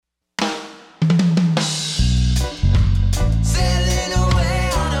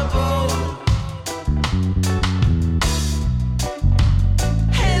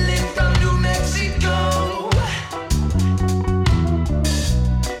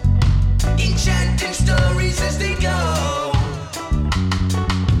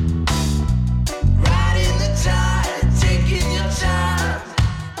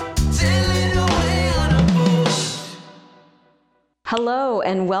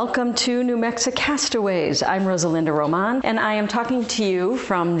welcome to New Mexico Castaways. I'm Rosalinda Roman, and I am talking to you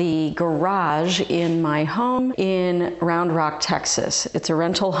from the garage in my home in Round Rock, Texas. It's a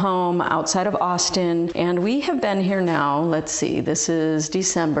rental home outside of Austin, and we have been here now, let's see, this is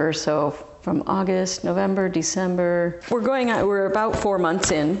December, so from August, November, December. We're about 4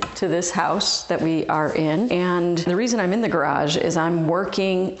 months in to this house that we are in. And the reason I'm in the garage is I'm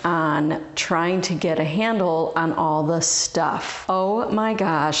working on trying to get a handle on all the stuff. Oh my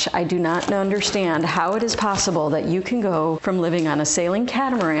gosh, I do not understand how it is possible that you can go from living on a sailing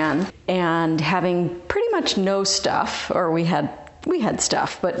catamaran and having pretty much no stuff, or we had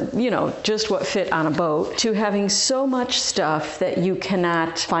stuff, but just what fit on a boat, to having so much stuff that you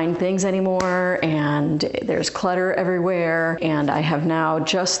cannot find things anymore, and there's clutter everywhere. And I have now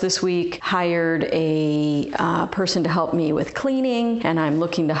just this week hired a person to help me with cleaning, and I'm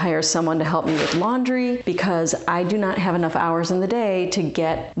looking to hire someone to help me with laundry because I do not have enough hours in the day to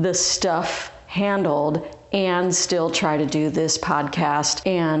get the stuff handled and still try to do this podcast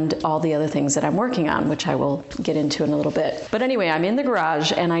and all the other things that I'm working on, which I will get into in a little bit. But anyway, I'm in the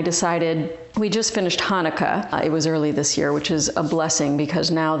garage and I decided, we just finished Hanukkah. It was early this year, which is a blessing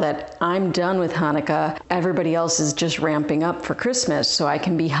because now that I'm done with Hanukkah, everybody else is just ramping up for Christmas, so I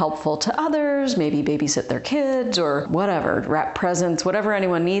can be helpful to others, maybe babysit their kids or whatever, wrap presents, whatever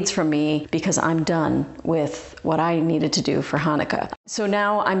anyone needs from me, because I'm done with what I needed to do for Hanukkah. So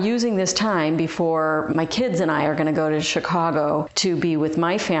now I'm using this time before my kids and I are going to go to Chicago to be with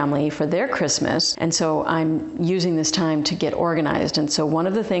my family for their Christmas, and so I'm using this time to get organized. And so one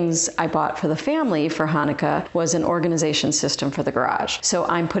of the things I bought for the family for Hanukkah was an organization system for the garage. So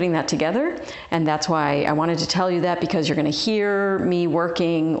I'm putting that together, and that's why I wanted to tell you that, because you're going to hear me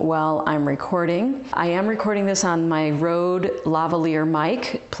working while I'm recording. I am recording this on my Rode lavalier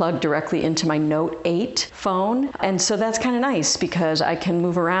mic plugged directly into my Note 8 phone, and so that's kind of nice because I can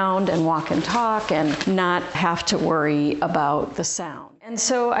move around and walk and talk and not have to worry about the sound. And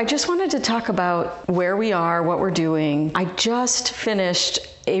so I just wanted to talk about where we are, what we're doing. I just finished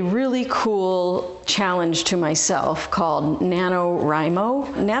a really cool challenge to myself called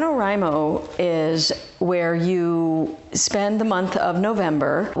NaNoWriMo. NaNoWriMo is where you spend the month of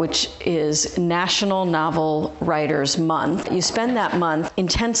November, which is National Novel Writers Month. You spend that month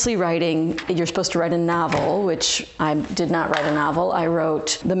intensely writing. You're supposed to write a novel, which I did not write a novel. I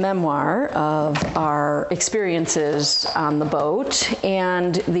wrote the memoir of our experiences on the boat,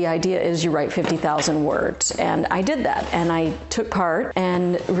 and the idea is you write 50,000 words. And I did that, and I took part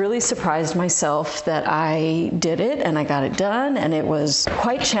and really surprised myself that I did it and I got it done, and it was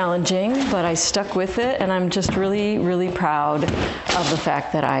quite challenging, but I stuck with it, and I'm just really, really proud of the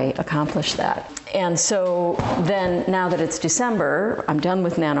fact that I accomplished that. And so then, now that it's December, I'm done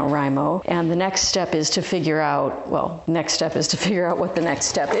with NaNoWriMo, and the next step is to figure out what the next step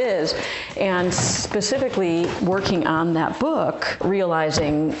is, and specifically working on that book,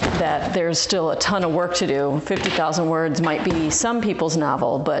 realizing that there's still a ton of work to do. 50,000 words might be some people's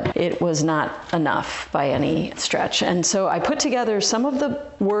novel, but it was not enough by any stretch. And so I put together some of the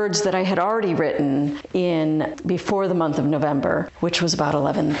words that I had already written in before the month of November, which was about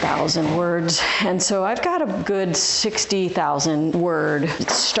 11,000 words. And so I've got a good 60,000 word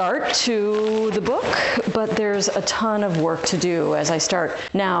start to the book, but there's a ton of work to do. As I start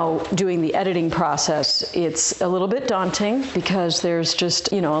now doing the editing process, it's a little bit daunting because there's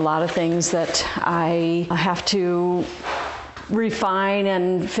just, a lot of things that I have to refine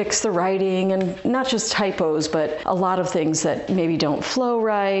and fix the writing, and not just typos, but a lot of things that maybe don't flow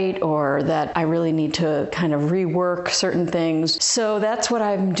right, or that I really need to kind of rework certain things. So that's what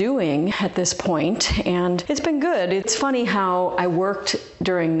I'm doing at this point, and it's been good. It's funny how I worked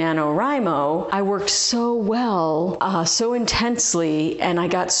during NaNoWriMo. I worked so well, so intensely, and I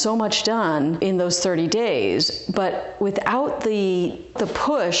got so much done in those 30 days. But without the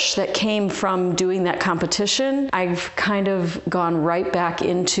push that came from doing that competition, I've kind of gone right back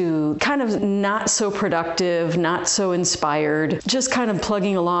into kind of not so productive, not so inspired, just kind of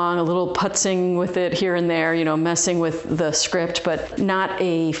plugging along, a little putzing with it here and there, messing with the script, but not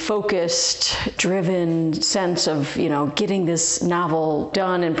a focused, driven sense of, getting this novel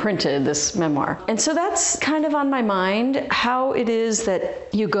done and printed, this memoir. And so that's kind of on my mind, how it is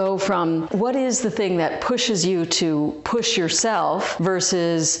that you go from what is the thing that pushes you to push yourself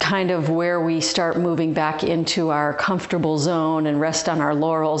versus kind of where we start moving back into our comfortable zone zone and rest on our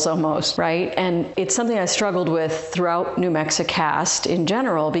laurels almost, right? And it's something I struggled with throughout New Mexicast in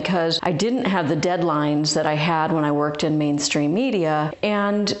general because I didn't have the deadlines that I had when I worked in mainstream media.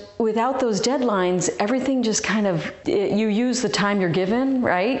 And without those deadlines, everything just kind of, you use the time you're given,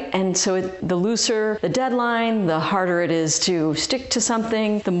 right? And so the looser the deadline, the harder it is to stick to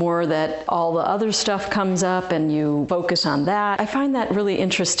something, the more that all the other stuff comes up and you focus on that. I find that really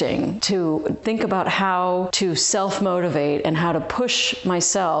interesting to think about how to self-motivate and how to push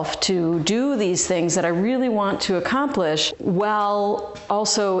myself to do these things that I really want to accomplish while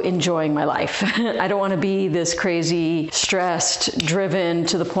also enjoying my life. I don't want to be this crazy, stressed, driven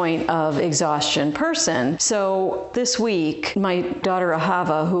to the point of exhaustion person. So this week, my daughter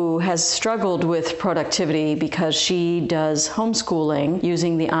Ahava, who has struggled with productivity because she does homeschooling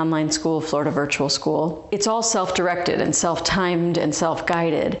using the online school, Florida Virtual School, it's all self-directed and self-timed and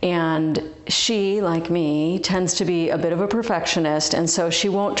self-guided. And she, like me, tends to be a bit of a perfectionist, and so she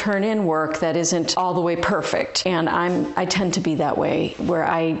won't turn in work that isn't all the way perfect. And I tend to be that way, where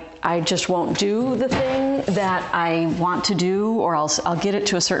I just won't do the thing that I want to do, or I'll get it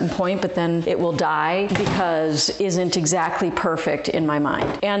to a certain point, but then it will die because it isn't exactly perfect in my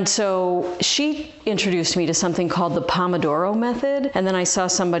mind. And so she introduced me to something called the Pomodoro method, and then I saw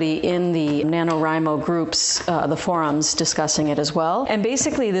somebody in the NaNoWriMo groups, the forums, discussing it as well. And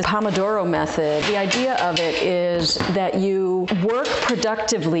basically the Pomodoro method, the idea of it is that you work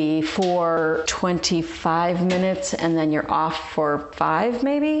productively for 25 minutes and then you're off for 5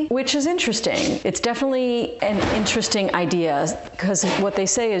 maybe, which is interesting. It's definitely an interesting idea because what they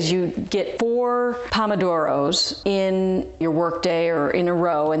say is you get 4 Pomodoros in your workday or in a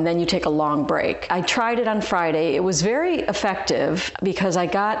row, and then you take a long break. I tried it on Friday. It was very effective because I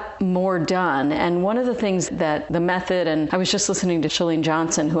got more done. And one of the things that the method, and I was just listening to Chalene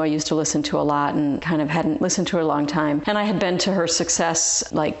Johnson, who I used to listen to a lot and kind of hadn't listened to her a long time. And I had been to her success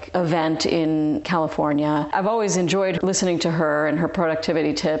event in California. I've always enjoyed listening to her and her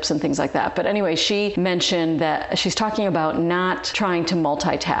productivity tips and things like that. But anyway, she mentioned that she's talking about not trying to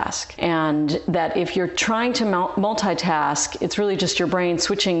multitask, and that if you're trying to multitask, it's really just your brain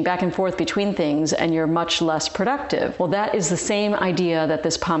switching back and forth between things and you're much less productive. Well, that is the same idea that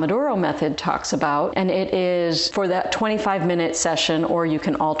this Pomodoro method talks about, and it is for that 25-minute session, or you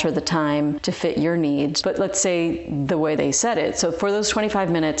can alter the time to fit your needs. But let's say the way they said it. So for those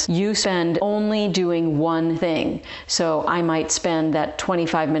 25 minutes, you spend only doing one thing. So I might spend that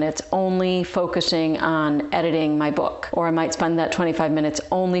 25 minutes only focusing on editing my book, or I might spend that 25 minutes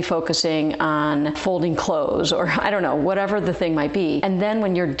only focusing on folding clothes, or I don't know, whatever the thing might be. And then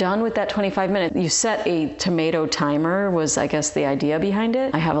when you're done with that 25 minutes, you set a tomato timer, was I guess the idea behind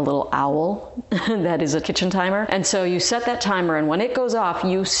it. I have a little owl that is a kitchen timer. And so you set that timer, and when it goes off,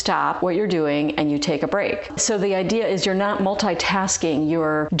 you stop what you're doing and you take a break. So the idea is you're not multitasking.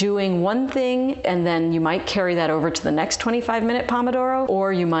 You're doing one thing, and then you might carry that over to the next 25-minute Pomodoro,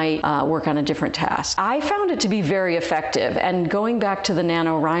 or you might work on a different task. I found it to be very effective. And going back to the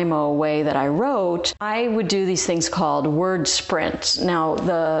NaNoWriMo way that I wrote, I would do these things called word sprints. Now,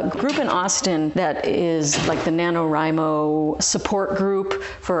 the group in Austin that is like the NaNoWriMo support group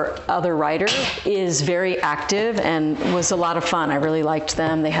for other writers is very active and was a lot of fun. I really liked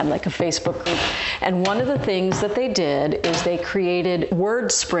them. They had like a Facebook group. And one of the things that they did is they created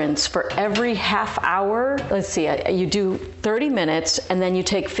word sprints for every half hour. Let's see, you do 30 minutes and then you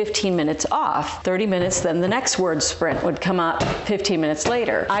take 15 minutes off. 30 minutes, then the next word sprint would come up 15 minutes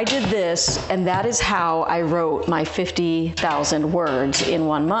later. I did this, and that is how I wrote my 50,000 words in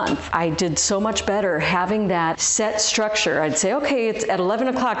 1 month. I did so much better having that set structure. I'd say, okay, it's at 11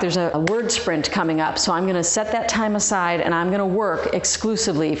 o'clock, there's a word sprint coming up, so I'm going to set that time aside and I'm going to work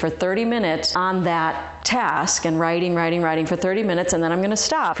exclusively for 30 minutes on that task and writing for 30 minutes, and then I'm going to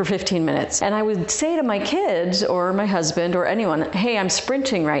stop for 15 minutes. And I would say to my kids or my husband or anyone, hey, I'm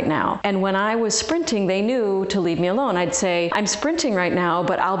sprinting right now. And when I was sprinting, they knew to leave me alone. I'd say, I'm sprinting right now,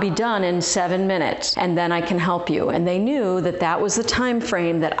 but I'll be done in 7 minutes, and then I can help you. And they knew that that was the time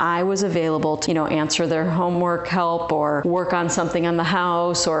frame that I was available to, answer their homework help, or work on something on the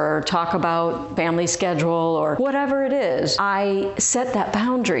house, or talk about family schedule, or whatever it is. I set that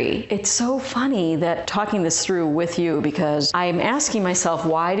boundary. It's so funny that talking this through with you, because I'm asking myself,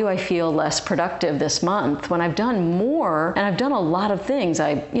 why do I feel less productive this month when I've done more, and I've done a lot of things.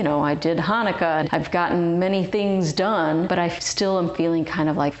 I did Hanukkah, I've gotten many things done, but I still am feeling kind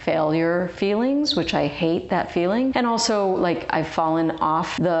of like failure feelings, which I hate that feeling. And also, like, I've fallen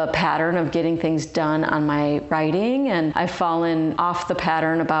off the pattern of getting things done on my writing, and I've fallen off the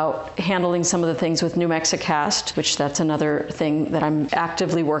pattern about handling some of the things with New Mexicast, which that's another thing that I'm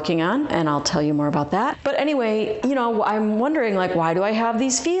actively working on, and I'll tell you more about that. that. But anyway, I'm wondering, like, why do I have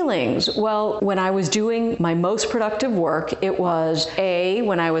these feelings? Well, when I was doing my most productive work, it was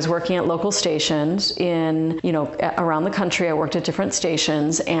when I was working at local stations around the country. I worked at different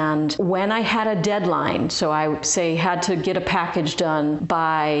stations, and when I had a deadline, so I say had to get a package done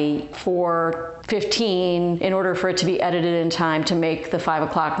by 4:15 in order for it to be edited in time to make the 5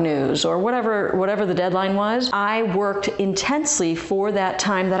 o'clock news, or whatever the deadline was, I worked intensely for that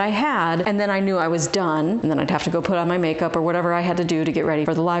time that I had, and then I knew I was done, and then I'd have to go put on my makeup or whatever I had to do to get ready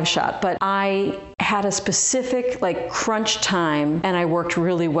for the live shot. But I had a specific crunch time, and I worked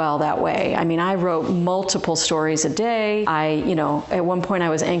really well that way. I mean, I wrote multiple stories a day. At one point I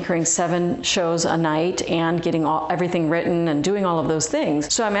was anchoring 7 shows a night and getting everything written and doing all of those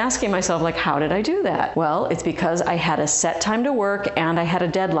things. So I'm asking myself, how did I do that? Well, it's because I had a set time to work and I had a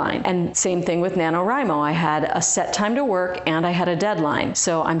deadline. And same thing with NaNoWriMo. I had a set time to work and I had a deadline.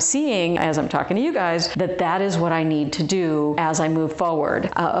 So I'm seeing, as I'm talking to you guys, that is what I need to do as I move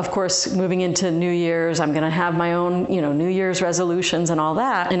forward. Of course, moving into New Year's, I'm going to have my own, New Year's resolutions and all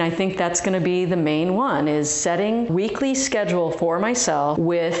that. And I think that's going to be the main one, is setting weekly schedule for myself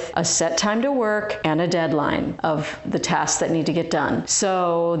with a set time to work and a deadline of the tasks that need to get done.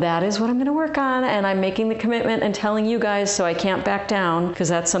 So that is what I'm going to work on. And I'm making the commitment and telling you guys, so I can't back down, because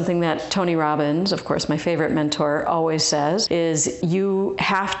that's something that Tony Robbins, of course, my favorite mentor, always says, is you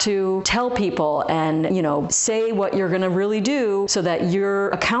have to tell people and, say what you're going to really do so that you're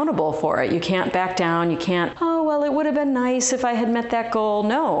accountable for it. You can't back down. You can't, it would have been nice if I had met that goal.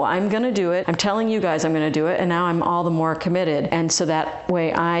 No, I'm going to do it. I'm telling you guys I'm going to do it. And now I'm all the more committed. And so that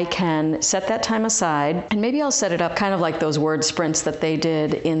way I can set that time aside, and maybe I'll set it up kind of like those word sprints that they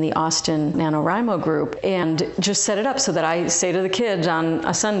did in the Austin NaNoWriMo group, and just set it up so that I say to the kids on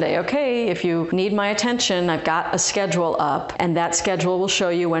a Sunday, okay, if you need my attention, I've got a schedule up, and that schedule will show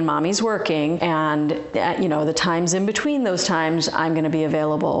you when mommy's working, and the times in between those times, I'm going to be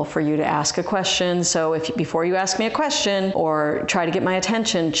available for you to ask a question. So before you ask me a question or try to get my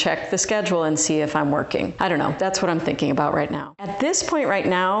attention, check the schedule and see if I'm working. I don't know. That's what I'm thinking about right now. At this point right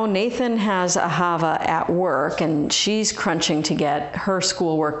now, Nathan has Ahava at work, and she's crunching to get her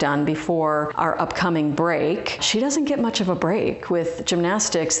schoolwork done before our upcoming break. She doesn't get much of a break. With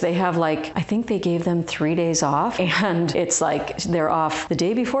gymnastics, they have I think they gave them 3 days off, and it's they're off the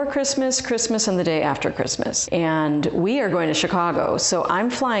day before Christmas, and the day after Christmas. And we are going to Chicago. So I'm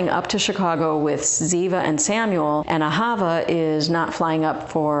flying up to Chicago with Ziva and Samuel, and Ahava is not flying up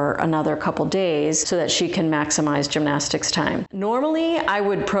for another couple days so that she can maximize gymnastics time. Normally, I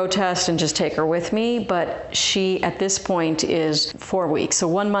would protest and just take her with me, but she, at this point, is 4 weeks. So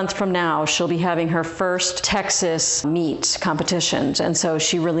 1 month from now, she'll be having her first Texas meet competitions, and so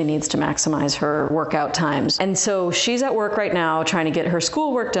she really needs to maximize her workout times. And so she's at work right now trying to get her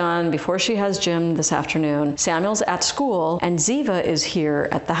schoolwork done before she has gym this afternoon. Samuel's at school, and Ziva is here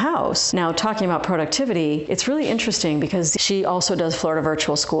at the house. Now, talking about productivity, it's really interesting because she also does Florida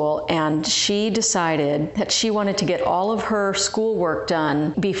Virtual School, and she decided that she wanted to get all of her schoolwork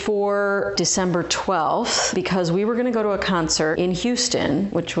done before December 12th, because we were going to go to a concert in Houston,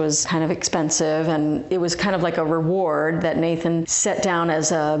 which was kind of expensive, and it was kind of like a reward that Nathan set down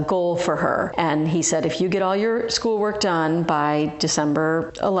as a goal for her. And he said, if you get all your schoolwork done by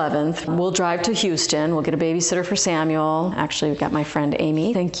December 11th, we'll drive to Houston, we'll get a babysitter for Samuel. Actually, we've got my friend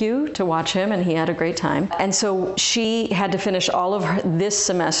Amy, thank you, to watch him, and he had a great time. And so she had to finish all of this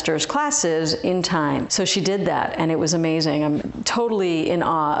semester's classes in time. So she did that, and it was amazing. I'm totally in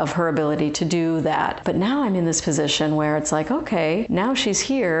awe of her ability to do that. But now I'm in this position where it's okay, now she's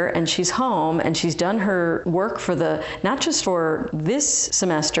here and she's home and she's done her work for not just for this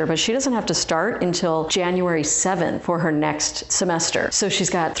semester, but she doesn't have to start until January 7th for her next semester. So she's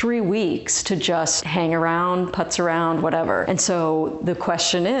got 3 weeks to just hang around, putz around, whatever. And so the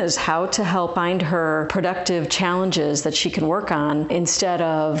question is how to help find her productive challenges that she can work on instead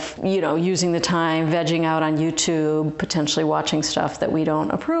of, using the time vegging out on YouTube, potentially watching stuff that we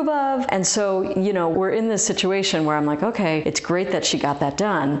don't approve of. And so, we're in this situation where I'm okay, it's great that she got that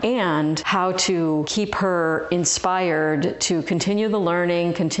done, and how to keep her inspired to continue the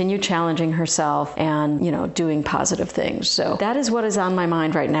learning, continue challenging herself, and, doing positive things. So that is what is on my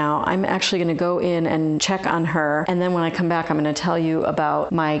mind right now. I'm actually going to go in and check on her, and then when I come back, I'm going to tell you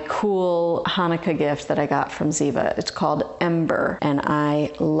about my cool Hanukkah gift that I got from Ziva. It's called Ember, and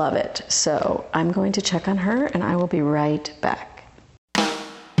I love it. So I'm going to check on her, and I will be right back.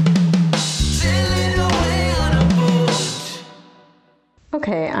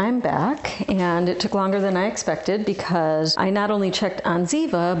 Okay, I'm back, and it took longer than I expected because I not only checked on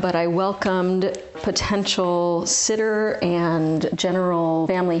Ziva, but I welcomed potential sitter and general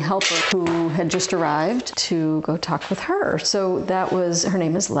family helper who had just arrived to go talk with her. So her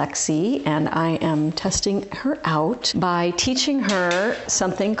name is Lexi, and I am testing her out by teaching her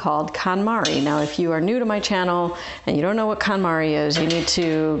something called KonMari. Now, if you are new to my channel and you don't know what KonMari is, you need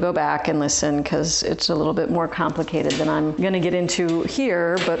to go back and listen because it's a little bit more complicated than I'm going to get into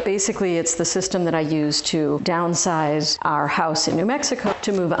here. But basically, it's the system that I use to downsize our house in New Mexico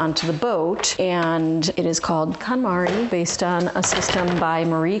to move onto the boat. And it is called KonMari, based on a system by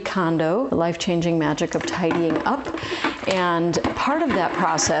Marie Kondo, The Life-Changing Magic of Tidying Up. And part of that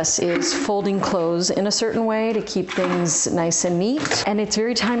process is folding clothes in a certain way to keep things nice and neat. And it's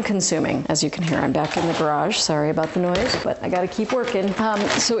very time consuming. As you can hear, I'm back in the garage. Sorry about the noise, but I got to keep working.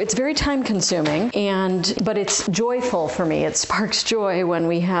 So it's very time consuming, but it's joyful for me. It sparks joy when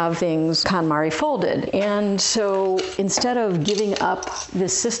we have things KonMari folded. And so instead of giving up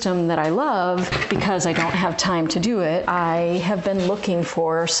this system that I love because I don't have time to do it, I have been looking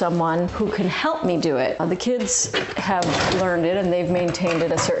for someone who can help me do it. The kids have learned it and they've maintained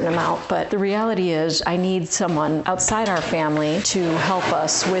it a certain amount, but the reality is I need someone outside our family to help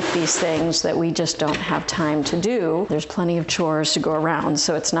us with these things that we just don't have time to do. There's plenty of chores to go around,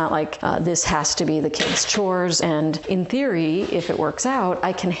 so it's not like this has to be the kids' chores. And in theory, if it works out,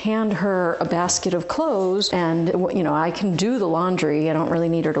 I can hand her a basket of clothes and, I can do the laundry. I don't really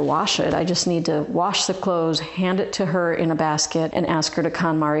need her to wash it. I just need to wash the clothes, hand it to her in a basket, and ask her to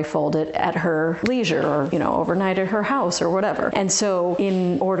KonMari fold it at her leisure or, overnight at her house or whatever. And so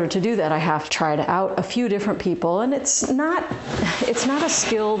in order to do that, I have tried out a few different people, and it's not a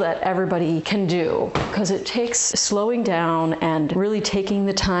skill that everybody can do because it takes slowing down and really taking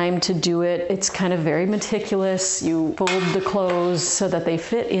the time to do it. It's kind of very meticulous. You fold the clothes so that they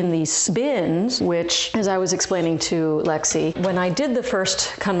fit in these bins, which, as I was explaining to Lexi, when I did the first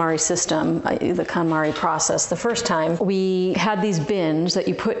KonMari system, the KonMari process the first time, we had these bins that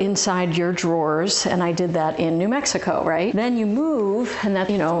you put inside your drawers, and I did that in New Mexico, right? Then you move, and that,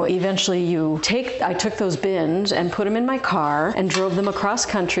 eventually I took those bins and put them in my car and drove them across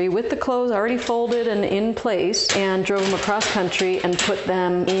country with the clothes already folded and in place, and drove them across country and put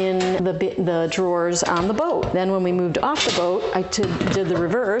them in the drawers on the boat. Then when we moved off the boat, I did the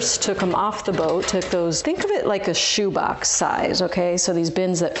reverse, took them off the boat, took those, think of it like a shoebox size, okay? So these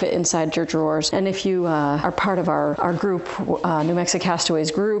bins that fit inside your drawers. And if you are part of our group, New Mexico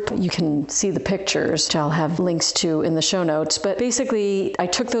Castaways group, you can see the pictures, which I'll have links to in the show notes. But basically, I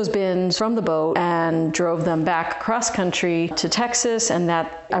took those bins from the boat and drove them back cross country to Texas, and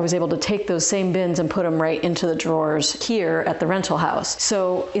that I was able to take those same bins and put them right into the drawers here at the rental house.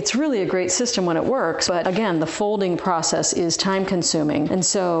 So it's really a great system when it works, but again, the folding process is time consuming. And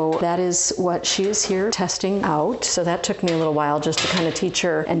so that is what she is here testing out. So that took me a little while just to kind of teach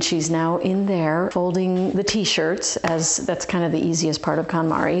her, and she's now in there folding the t-shirts, as that's kind of the easiest part of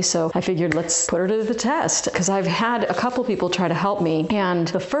KonMari. So I figured let's put her to the test, because I've had a couple people try to help me, and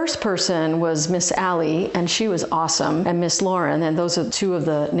the first person was Miss Allie, and she was awesome, and Miss Lauren, and those are two of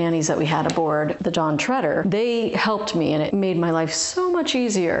the nannies that we had aboard the Dawn Treader. They helped me, and it made my life so much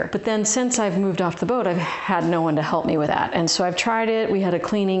easier. But then since I've moved off the boat, I've had no one to help me with that. And so I've tried it. We had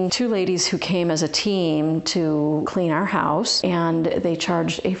two ladies who came as a team to clean our house, and they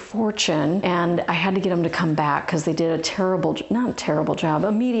charged a fortune, and I had to get them to come back because they did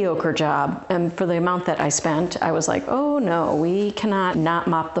a mediocre job. And for the amount that I spent, I was like, oh no, we cannot not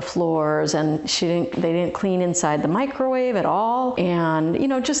mop the floors, and they didn't clean inside the microwave at all, and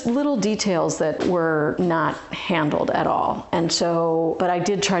just little details that were not handled at all. And so, but I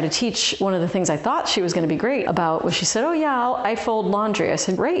did try to teach. One of the things I thought she was going to be great about was she said, oh yeah, I fold laundry. I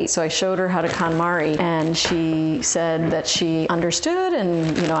said, great. So I showed her how to KonMari, and she said that she understood,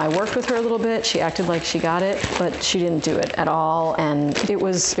 and I worked with her a little bit. She acted like she got it, but she didn't do it at all, and it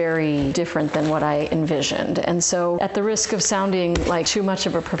was very different than what I envisioned. And so, at the risk of sounding like too much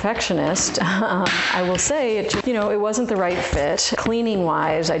of a perfectionist, I will say it wasn't the right fit. Cleaning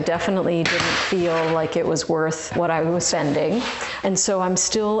wise, I definitely didn't feel like it was worth what I was spending. And so I'm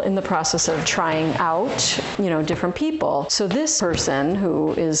still in the process of trying out, different people. So this person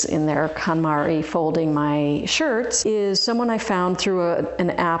who is in there KonMari folding my shirts is someone I found through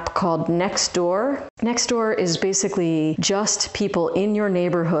an app called Nextdoor. Nextdoor is basically just people in your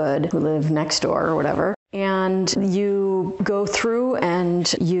neighborhood who live next door or whatever And you go through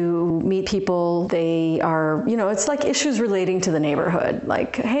and you meet people. They are, it's like issues relating to the neighborhood.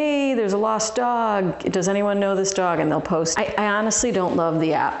 Like, hey, there's a lost dog. Does anyone know this dog? And they'll post. I honestly don't love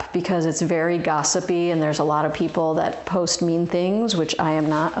the app because it's very gossipy and there's a lot of people that post mean things, which I am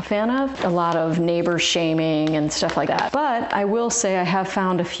not a fan of. A lot of neighbor shaming and stuff like that. But I will say I have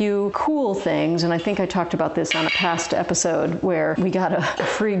found a few cool things, and I think I talked about this on a past episode where we got a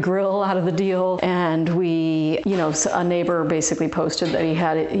free grill out of the deal, and a neighbor basically posted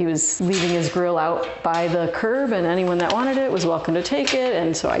that he was leaving his grill out by the curb, and anyone that wanted it was welcome to take it,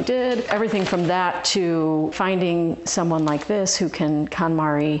 and so I did. Everything from that to finding someone like this who can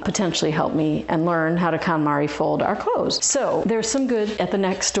KonMari potentially help me and learn how to KonMari fold our clothes. So there's some good at the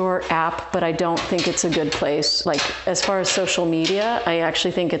Nextdoor app, but I don't think it's a good place. Like, as far as social media, I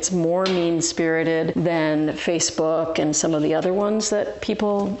actually think it's more mean-spirited than Facebook and some of the other ones that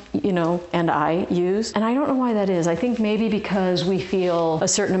people, and I use. And I don't know why that is. I think maybe because we feel a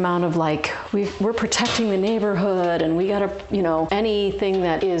certain amount of like, we're protecting the neighborhood and we gotta, anything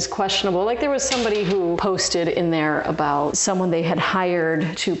that is questionable. Like, there was somebody who posted in there about someone they had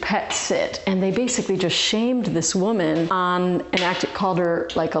hired to pet sit, and they basically just shamed this woman on an act, called her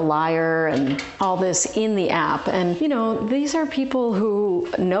like a liar and all this in the app. And, these are people who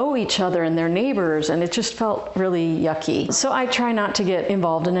know each other and their neighbors, and it just felt really yucky. So I try not to get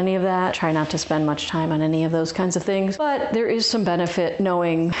involved in any of that, try not to spend much time on any of those kinds of things. But there is some benefit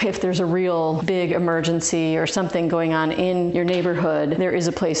knowing if there's a real big emergency or something going on in your neighborhood, there is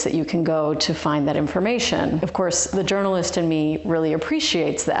a place that you can go to find that information. Of course, the journalist in me really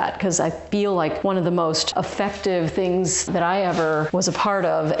appreciates that, because I feel like one of the most effective things that I ever was a part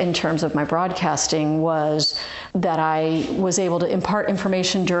of in terms of my broadcasting was that I was able to impart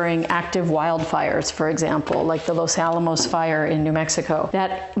information during active wildfires, for example, like the Los Alamos fire in New Mexico.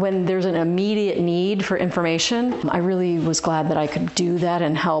 That when there's an immediate need for information, I really was glad that I could do that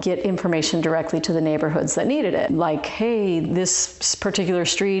and help get information directly to the neighborhoods that needed it. Like, hey, this particular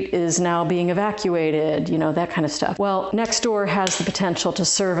street is now being evacuated, that kind of stuff. Well, Nextdoor has the potential to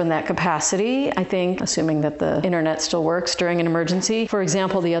serve in that capacity, I think, assuming that the internet still works during an emergency. For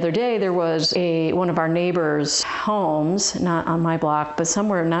example, the other day, there was one of our neighbors' homes, not on my block, but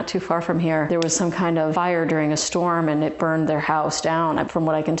somewhere not too far from here, there was some kind of fire during a storm and it burned their house down, from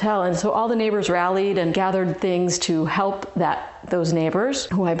what I can tell. And so all the neighbors rallied and gathered things to help those neighbors,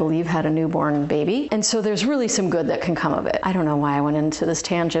 who I believe had a newborn baby. And so there's really some good that can come of it. I don't know why I went into this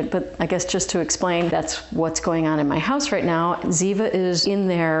tangent, but I guess just to explain, that's what's going on in my house right now. Ziva is in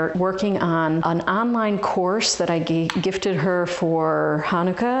there working on an online course that I gifted her for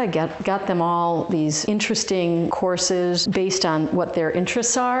Hanukkah. I got them all these interesting courses based on what their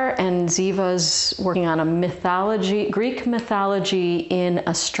interests are. And Ziva's working on a Greek mythology in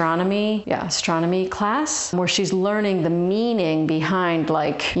astronomy class, where she's learning the meaning behind,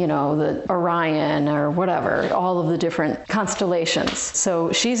 like, the Orion or whatever, all of the different constellations.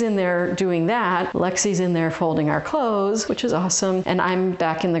 So she's in there doing that. Lexi's in there folding our clothes, which is awesome. And I'm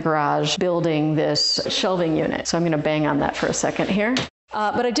back in the garage building this shelving unit. So I'm going to bang on that for a second here.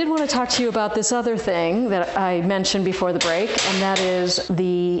 But I did want to talk to you about this other thing that I mentioned before the break, and that is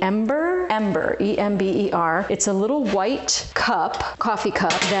the Ember, E-M-B-E-R. It's a little white coffee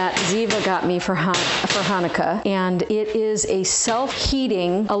cup that Ziva got me for Hanukkah, and it is a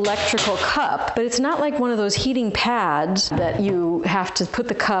self-heating electrical cup, but it's not like one of those heating pads that you have to put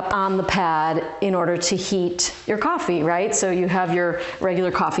the cup on the pad in order to heat your coffee, right? So you have your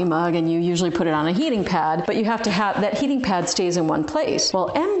regular coffee mug and you usually put it on a heating pad, but you have to have that heating pad stays in one place.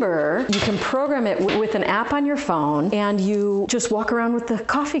 Well, Ember, you can program it with an app on your phone, and you just walk around with the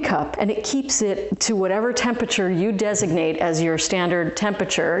coffee cup, and it keeps it to whatever temperature you designate as your standard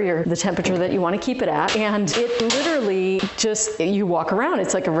temperature, the temperature that you want to keep it at, and it literally you walk around.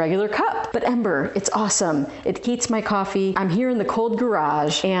 It's like a regular cup. But Ember, it's awesome. It heats my coffee. I'm here in the cold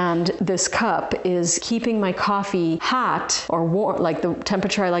garage, and this cup is keeping my coffee hot or warm, like the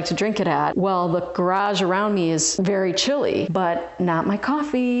temperature I like to drink it at, while the garage around me is very chilly, but not my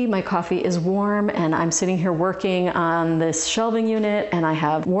coffee. My coffee is warm, and I'm sitting here working on this shelving unit, and I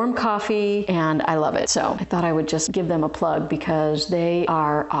have warm coffee, and I love it. So I thought I would just give them a plug because they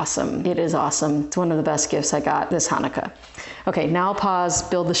are awesome. It is awesome. It's one of the best gifts I got this Hanukkah. Okay, now I'll pause,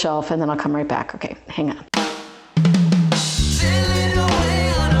 build the shelf, and then I'll come right back. Okay, hang on.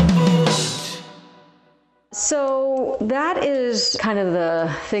 So that is is kind of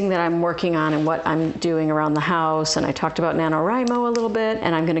the thing that I'm working on and what I'm doing around the house. And I talked about NaNoWriMo a little bit,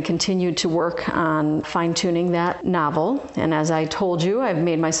 and I'm going to continue to work on fine-tuning that novel. And as I told you, I've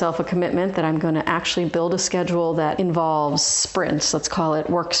made myself a commitment that I'm going to actually build a schedule that involves sprints. Let's call it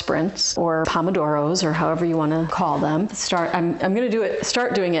work sprints or Pomodoros or however you want to call them. I'm going to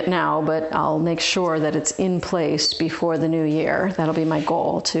start doing it now, but I'll make sure that it's in place before the new year. That'll be my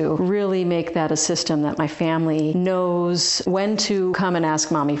goal, to really make that a system that my family knows when to come and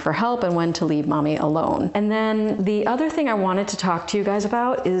ask mommy for help and when to leave mommy alone. And then the other thing I wanted to talk to you guys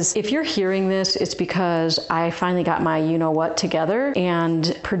about is, if you're hearing this, it's because I finally got my you-know-what together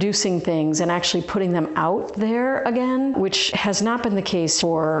and producing things and actually putting them out there again, which has not been the case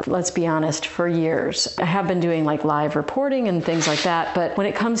for, let's be honest, for years. I have been doing like live reporting and things like that, but when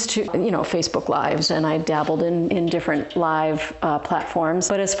it comes to, Facebook Lives, and I dabbled in different live platforms,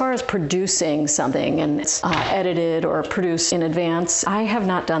 but as far as producing something and it's edited or produced in advance, I have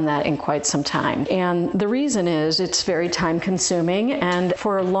not done that in quite some time. And the reason is it's very time consuming. And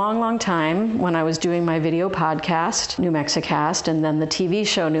for a long, long time, when I was doing my video podcast, New Mexicast, and then the TV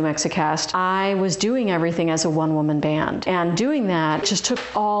show New Mexicast, I was doing everything as a one-woman band. And doing that just took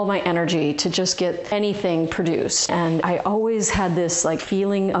all my energy to just get anything produced. And I always had this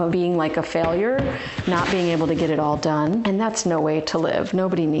feeling of being like a failure, not being able to get it all done. And that's no way to live.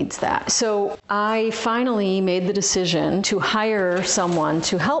 Nobody needs that. So I finally made the decision to hire someone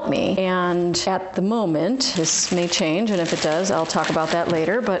to help me. And at the moment, this may change, and if it does, I'll talk about that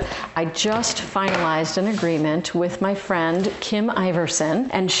later, but I just finalized an agreement with my friend Kim Iverson,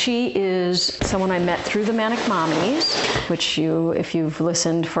 and she is someone I met through the Manic Mommies, which if you've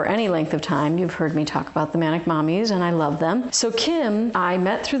listened for any length of time, you've heard me talk about the Manic Mommies, and I love them. So Kim, I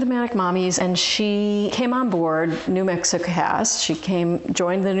met through the Manic Mommies, and she came on board New Mexicast. She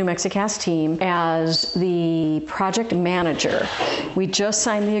joined the New Mexicast team as the project manager. We just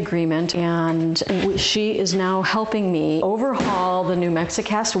signed the agreement, and she is now helping me overhaul the New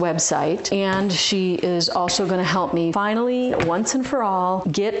Mexicast website, and she is also going to help me finally, once and for all,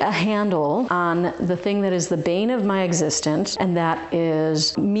 get a handle on the thing that is the bane of my existence, and that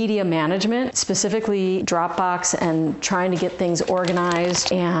is media management, specifically Dropbox, and trying to get things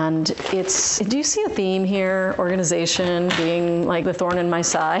organized. And do you see a theme here? Organization being like the thorn in my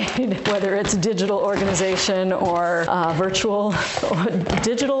side, whether it's digital organization or virtual, or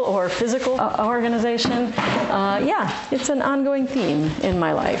digital or physical organization. Yeah, it's an ongoing theme in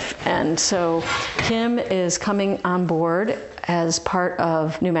my life. And so Kim is coming on board as part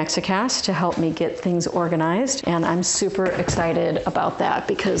of New Mexicast to help me get things organized. And I'm super excited about that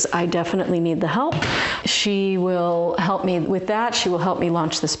because I definitely need the help. She will help me with that. She will help me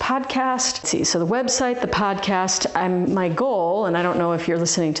launch this podcast. Let's see, so the website, the podcast, my goal, and I don't know if you're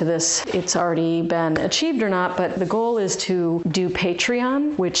listening to this, it's already been achieved or not, but the goal is to do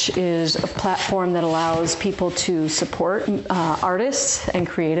Patreon, which is a platform that allows people to support artists and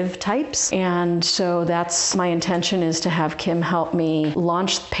creative types. And so that's my intention, is to have Kim help me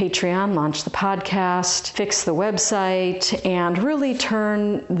launch Patreon, launch the podcast, fix the website, and really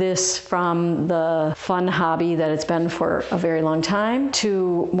turn this from the fun hobby that it's been for a very long time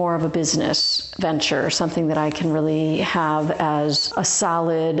to more of a business venture, something that I can really have as a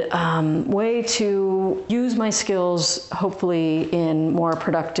solid way to use my skills, hopefully in more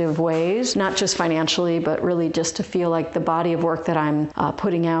productive ways, not just financially, but really just to feel like the body of work that I'm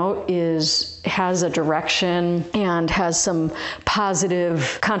putting out has a direction and has some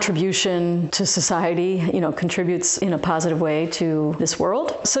positive contribution to society, contributes in a positive way to this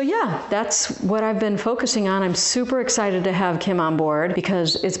world. So yeah, that's what I've been focusing on. I'm super excited to have Kim on board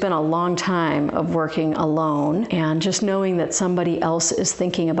because it's been a long time of working alone, and just knowing that somebody else is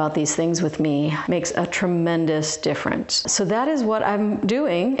thinking about these things with me makes a tremendous difference. So that is what I'm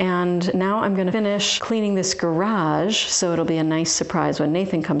doing, and now I'm going to finish cleaning this garage so it'll be a nice surprise when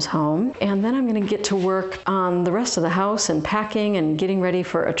Nathan comes home, and then I'm going to get to work on the rest of the house and packing and getting ready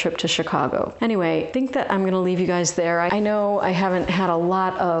for a trip to Chicago. Anyway, I think that I'm going to leave you guys there. I know I haven't had a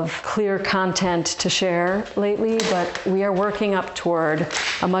lot of clear content to share lately, but we are working up toward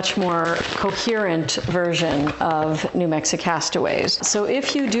a much more coherent version of New Mexicastaways. So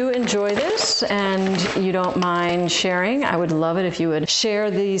if you do enjoy this and you don't mind sharing, I would love it if you would share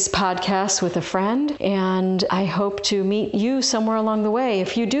these podcasts with a friend, and I hope to meet you somewhere along the way.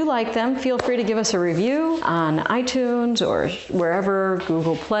 If you do like them, feel free to give us a review on iTunes or wherever,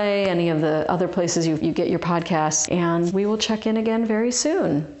 Google Play, any of the other places you get your podcasts, and we will check in again very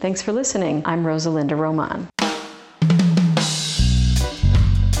soon. Thanks for listening. I'm Rosalinda Roman.